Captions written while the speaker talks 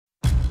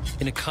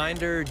In a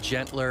kinder,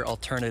 gentler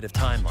alternative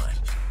timeline,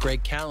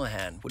 Greg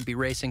Callaghan would be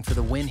racing for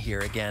the win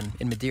here again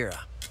in Madeira.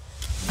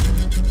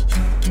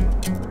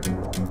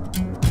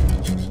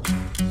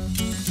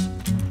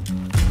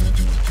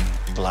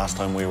 The last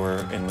time we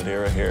were in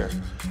Madeira here,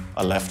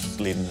 I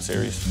left leading the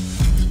series.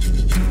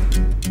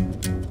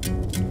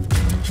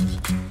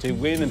 To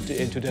win in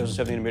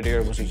 2017 in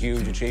Madeira was a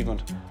huge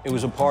achievement. It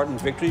was an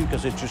important victory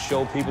because it just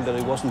showed people that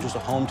it wasn't just a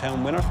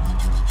hometown winner.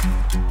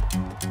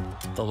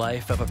 The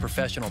life of a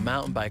professional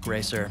mountain bike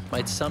racer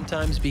might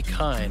sometimes be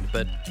kind,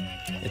 but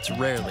it's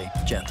rarely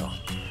gentle.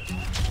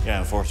 Yeah,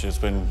 unfortunately, it's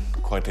been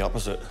quite the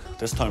opposite.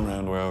 This time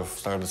around, where I've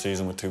started the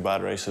season with 2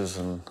 bad races,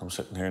 and I'm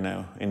sitting here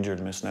now,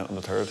 injured, missing out on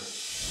the 3rd.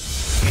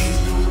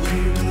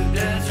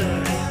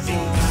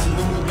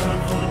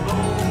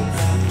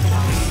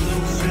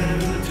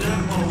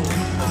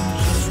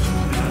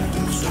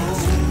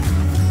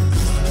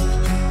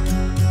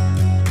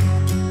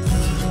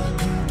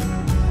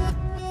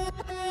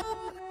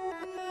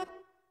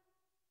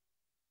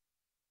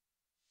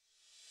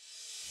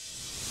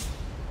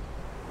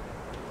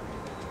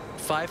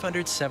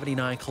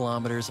 579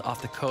 kilometers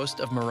off the coast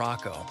of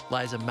Morocco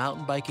lies a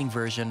mountain biking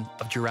version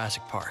of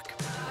Jurassic Park.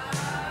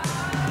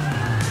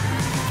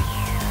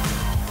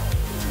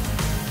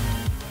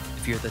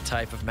 If you're the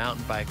type of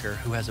mountain biker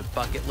who has a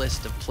bucket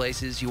list of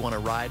places you want to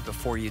ride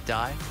before you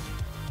die,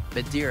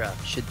 Madeira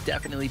should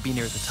definitely be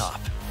near the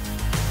top.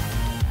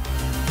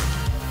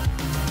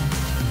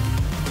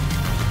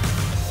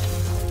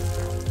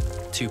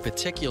 Two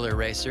particular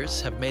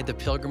racers have made the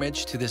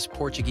pilgrimage to this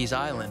Portuguese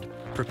island,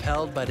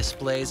 propelled by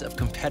displays of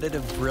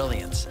competitive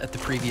brilliance at the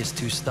previous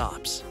 2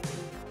 stops,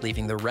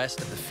 leaving the rest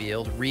of the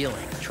field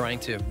reeling, trying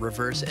to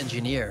reverse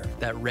engineer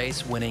that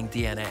race-winning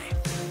DNA.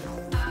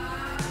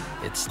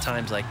 It's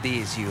times like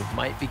these you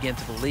might begin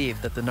to believe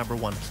that the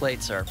 #1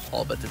 plates are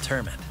all but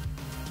determined.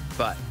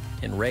 But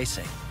in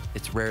racing,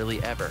 it's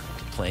rarely ever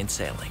plain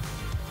sailing.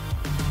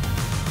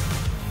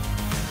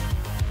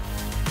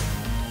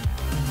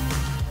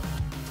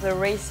 The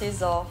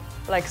races are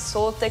like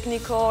so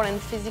technical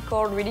and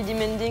physical, really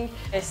demanding.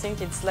 I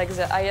think it's like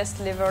the highest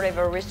level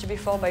ever reached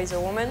before by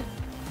the woman.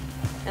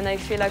 And I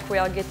feel like we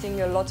are getting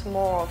a lot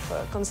more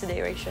of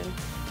consideration.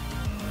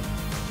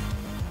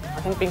 I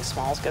think being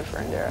small is good for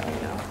Enduro,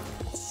 you know.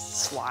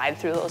 Slide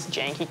through those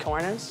janky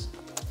corners.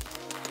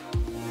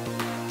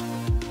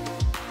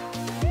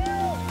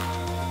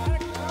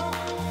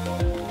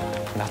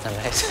 Martin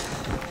Maes.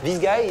 This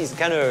guy is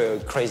kind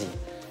of crazy.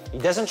 He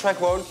doesn't track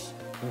walk,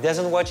 he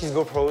doesn't watch his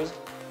GoPros,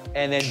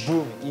 and then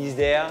boom, he's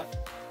there.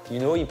 You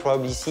know, he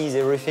probably sees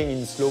everything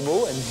in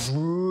slow-mo and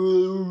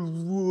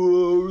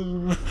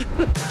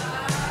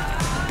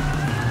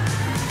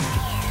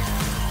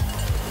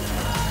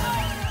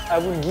I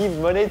would give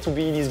money to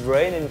be in his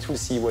brain and to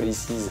see what he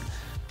sees,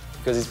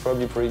 because it's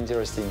probably pretty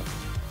interesting.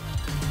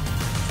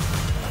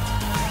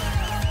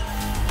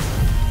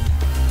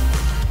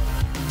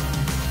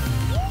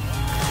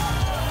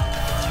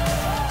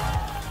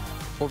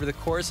 Over the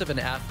course of an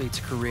athlete's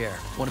career,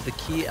 one of the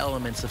key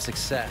elements of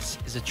success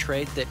is a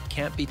trait that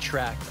can't be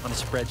tracked on a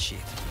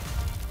spreadsheet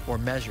or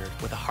measured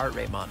with a heart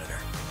rate monitor.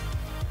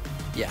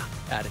 Yeah,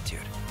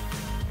 attitude.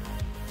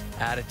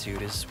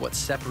 Attitude is what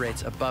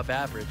separates above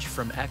average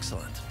from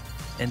excellent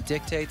and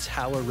dictates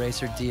how a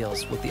racer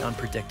deals with the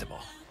unpredictable.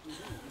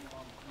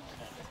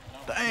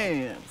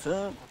 Damn,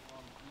 son.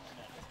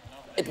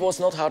 It was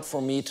not hard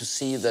for me to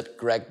see that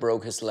Greg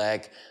broke his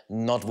leg,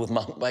 not with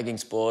mountain biking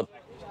sport.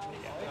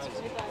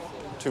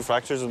 2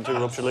 fractures and 2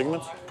 ruptured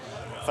ligaments.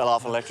 Fell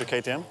off electric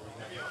KTM.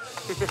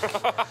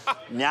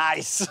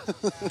 Nice.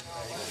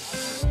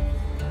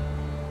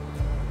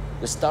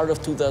 The start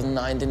of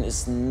 2019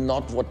 is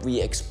not what we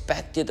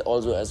expected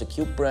also as a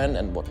Cube brand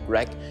and what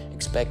Greg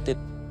expected.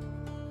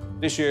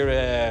 This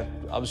year,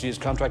 obviously, his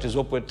contract is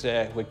up with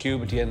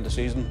Cube at the end of the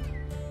season.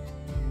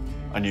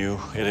 I knew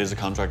it is a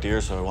contract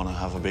year, so I want to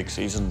have a big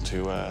season to,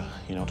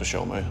 you know, to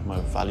show my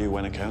value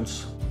when it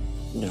counts.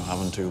 You know,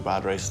 having 2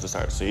 bad races to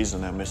start the season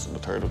and then missing the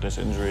 3rd with this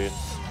injury,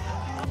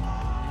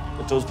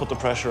 it does put the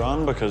pressure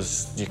on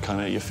because you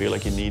feel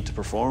like you need to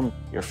perform.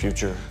 Your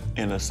future,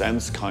 in a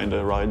sense, kind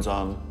of rides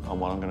on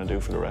what I'm going to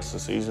do for the rest of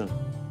the season.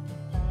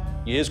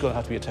 He is going to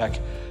have to be attack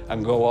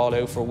and go all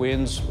out for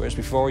wins, whereas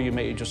before you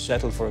may just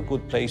settle for a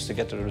good place to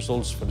get the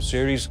results for the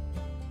series.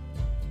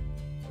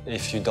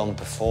 If you don't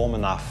perform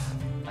enough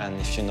and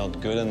if you're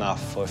not good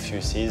enough for a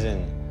few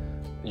seasons,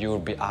 you will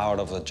be out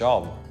of the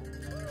job.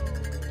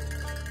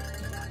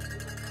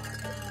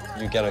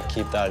 You gotta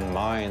keep that in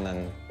mind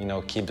and, you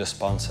know, keep the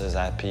sponsors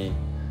happy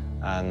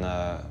and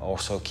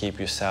also keep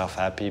yourself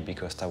happy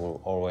because that will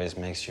always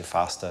make you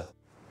faster.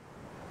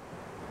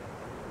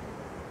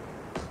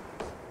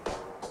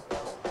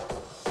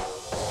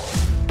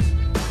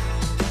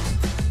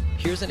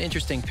 Here's an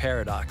interesting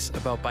paradox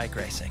about bike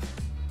racing.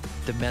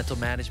 The mental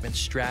management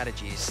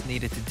strategies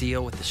needed to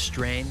deal with the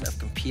strain of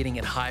competing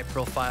in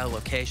high-profile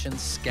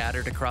locations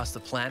scattered across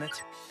the planet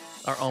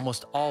are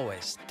almost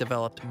always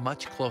developed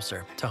much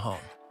closer to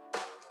home.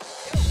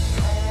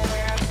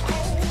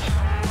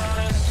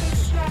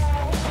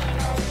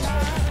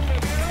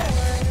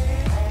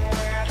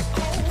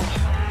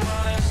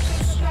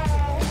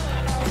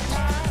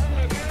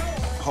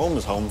 home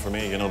is home for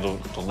me. You know,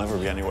 there'll never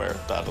be anywhere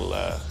that'll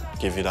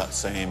give you that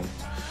same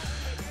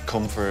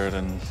comfort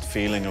and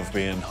feeling of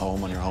being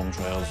home on your home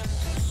trails.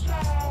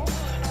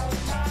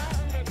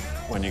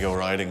 When you go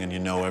riding and you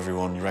know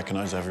everyone, you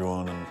recognise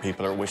everyone, and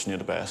people are wishing you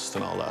the best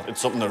and all that.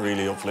 It's something that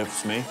really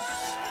uplifts me.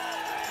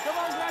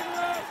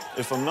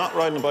 If I'm not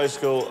riding a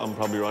bicycle, I'm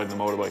probably riding a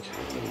motorbike.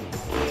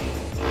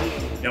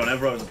 Yeah,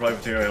 whenever I was a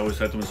privateer, I always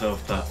said to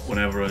myself that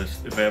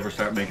if I ever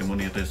start making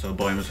money at this, I'll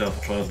buy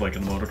myself a trials bike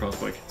and a motocross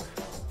bike.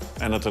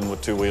 Anything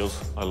with two wheels,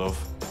 I love.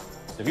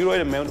 If you ride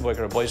a mountain bike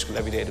or a bicycle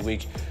every day of the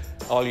week,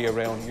 all year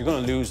round, you're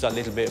going to lose that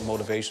little bit of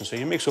motivation. So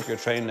you mix up your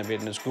training a bit,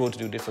 and it's good to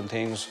do different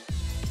things.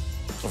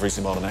 I've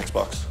recently bought an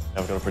Xbox.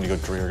 I've got a pretty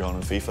good career going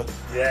in FIFA.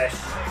 Yes,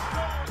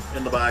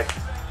 in the bag,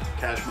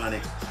 cash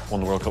money. Won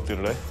the World Cup the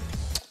other day.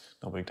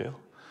 No big deal.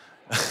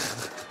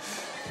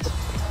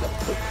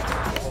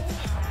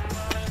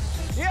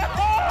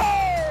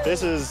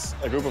 This is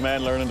a group of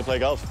men learning to play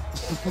golf.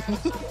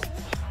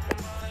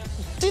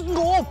 Didn't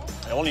go up.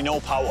 I only know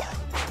power.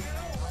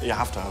 You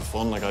have to have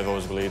fun. Like I've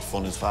always believed,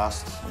 fun is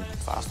fast, and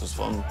fast is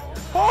fun.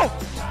 Oh!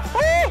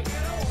 Oh!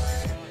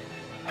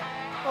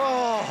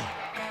 Oh!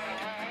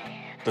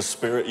 The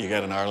spirit you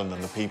get in Ireland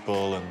and the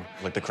people and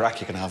like the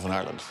crack you can have in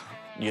Ireland,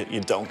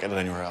 you don't get it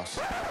anywhere else.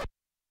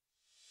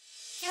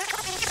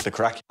 The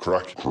crack.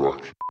 Crack.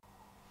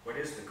 What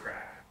is the crack?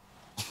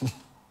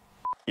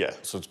 Yeah,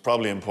 so it's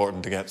probably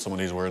important to get some of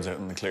these words out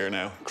in the clear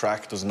now.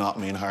 Crack does not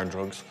mean hard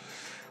drugs.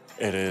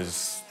 It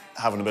is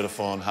having a bit of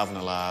fun, having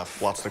a laugh.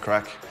 What's the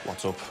crack?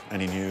 What's up?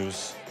 Any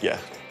news? Yeah,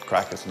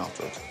 crack is not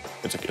drugs.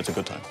 It's a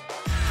good time.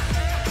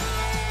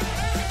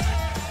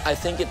 I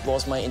think it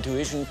was my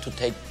intuition to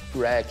take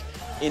Greg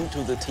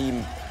into the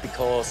team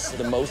because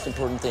the most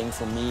important thing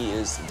for me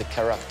is the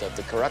character.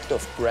 The character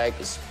of Greg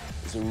is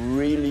a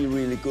really,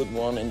 really good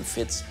one and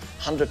fits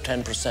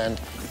 110%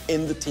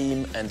 in the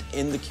team and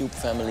in the Cube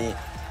family.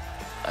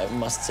 I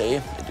must say,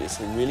 it is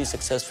really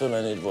successful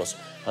and it was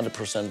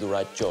 100% the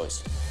right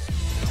choice.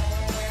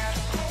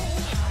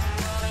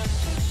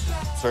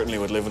 Certainly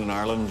with living in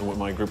Ireland and with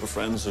my group of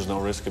friends, there's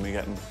no risk of me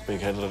getting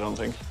big-headed, I don't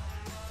think.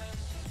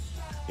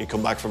 You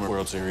come back from a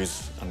World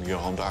Series and you go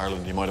home to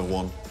Ireland, you might have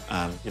won,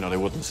 and you know they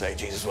wouldn't say,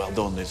 Jesus, well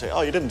done. They'd say,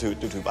 oh, you didn't do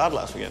too bad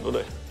last weekend, did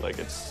they? Like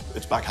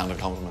it's backhanded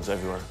compliments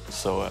everywhere.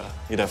 So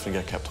you definitely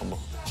get kept humble.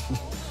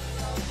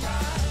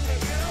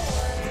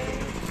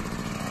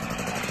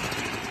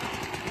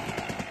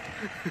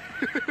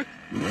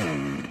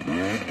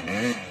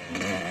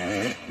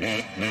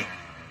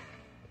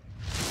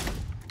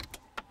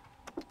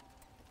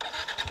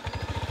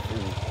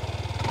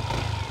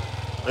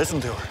 Listen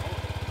to her.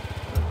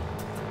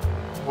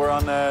 We're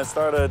on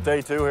start of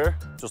day 2 here,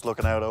 just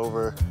looking out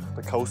over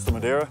the coast of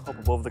Madeira, up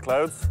above the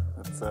clouds.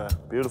 It's a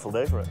beautiful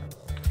day for it.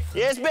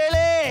 Yes,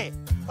 Billy!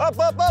 Up,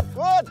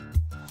 good!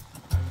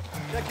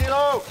 Get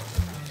kilo!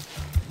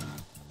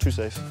 Too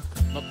safe.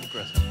 Not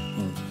aggressive.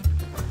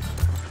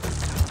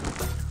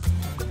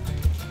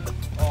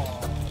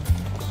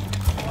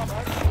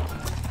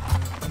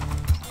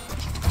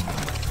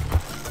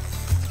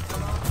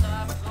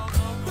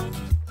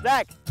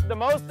 Zach, the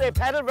most they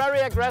pedal very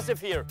aggressive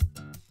here.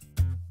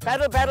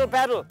 Pedal, pedal,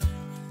 pedal.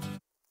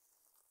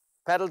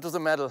 Pedal to the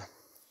metal.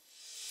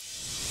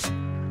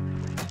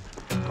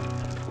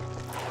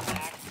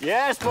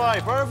 Yes, boy,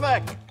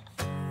 perfect.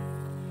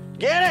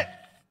 Get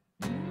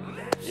it!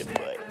 Yeah,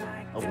 boy.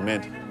 That was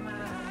mint.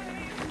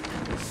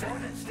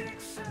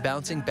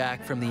 Bouncing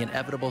back from the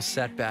inevitable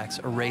setbacks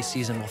a race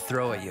season will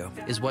throw at you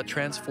is what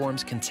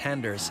transforms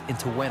contenders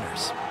into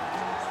winners,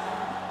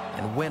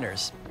 and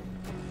winners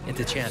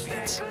into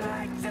champions.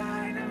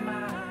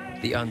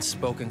 The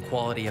unspoken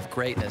quality of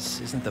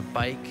greatness isn't the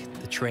bike,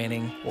 the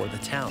training, or the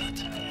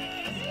talent.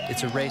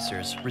 It's a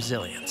racer's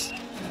resilience.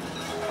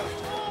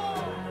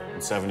 In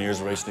 7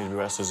 years of racing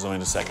EWS, this is only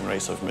the 2nd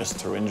race I've missed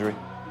through injury.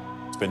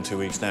 It's been 2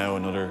 weeks now,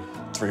 another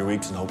 3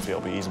 weeks, and hopefully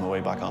I'll be easing my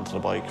way back onto the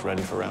bike,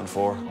 ready for round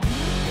 4.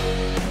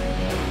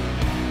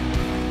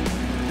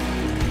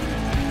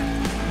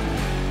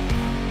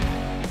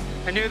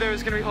 I knew there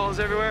was gonna be holes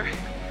everywhere,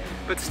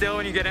 but still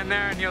when you get in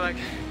there and you're like,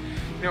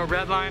 you know,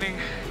 redlining,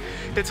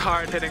 it's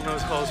hard hitting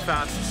those holes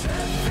fast.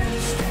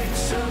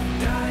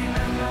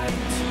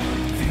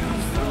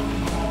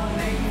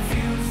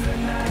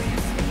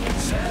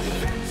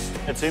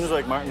 It seems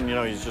like Martin, you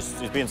know, he's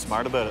being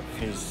smart about it.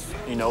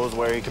 He knows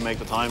where he can make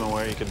the time and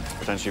where he can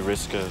potentially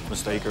risk a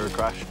mistake or a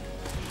crash.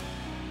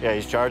 Yeah,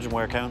 he's charging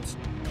where it counts.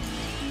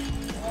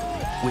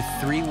 With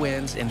 3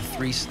 wins in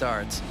 3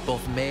 starts,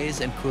 both Maes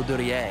and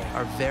Courdurier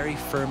are very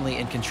firmly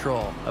in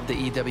control of the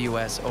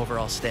EWS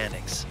overall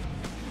standings.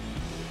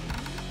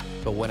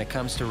 But when it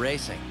comes to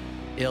racing,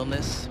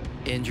 illness,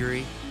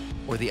 injury,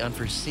 or the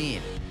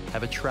unforeseen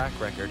have a track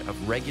record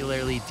of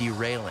regularly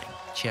derailing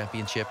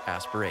championship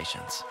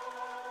aspirations.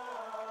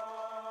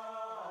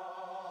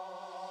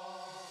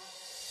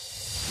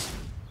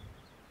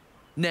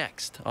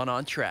 Next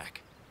on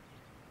Track.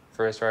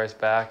 First race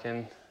back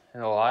in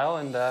a while,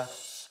 and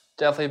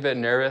definitely a bit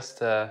nervous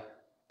to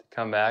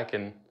come back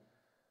and,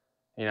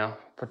 you know,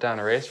 put down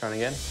a race run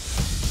again.